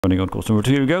Running on course number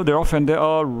 2, here we go. They're off and they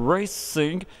are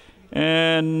racing.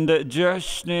 And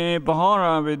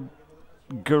Jashn-e-Baharan with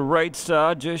great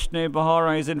start.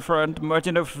 Jashn-e-Baharan is in front.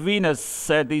 Merchant of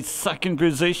Venus at the second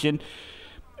position.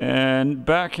 And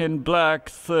back in black,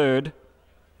 third.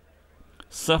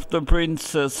 Safta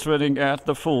Princess running at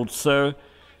the fourth. So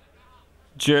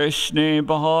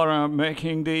Jashn-e-Baharan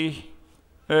making the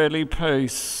early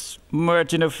pace.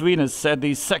 Merchant of Venus at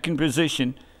the second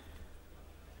position.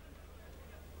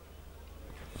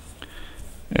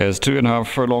 There's 2.5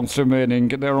 furlongs remaining.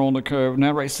 They're on the curve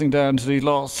now, racing down to the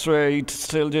last straight.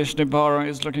 Still, Jashn-e-Baharan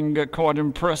is looking quite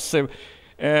impressive,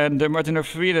 and Merchant of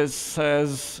Venus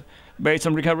has made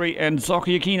some recovery, and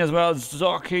Jashn-e-Baharan as well.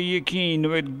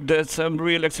 Jashn-e-Baharan with some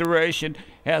real acceleration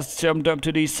has jumped up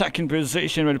to the second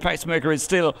position, but the pacemaker is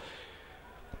still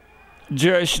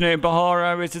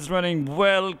Jashn-e-Baharan, which is running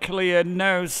well clear.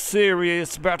 No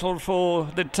serious battle for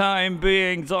the time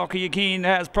being. Jashn-e-Baharan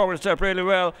has progressed up really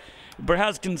well, but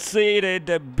has conceded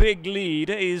a big lead,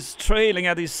 is trailing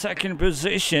at the second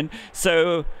position.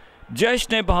 So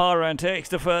Jashn-e-Baharan takes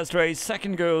the first race,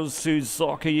 second goes to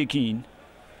Jashn-e-Baharan.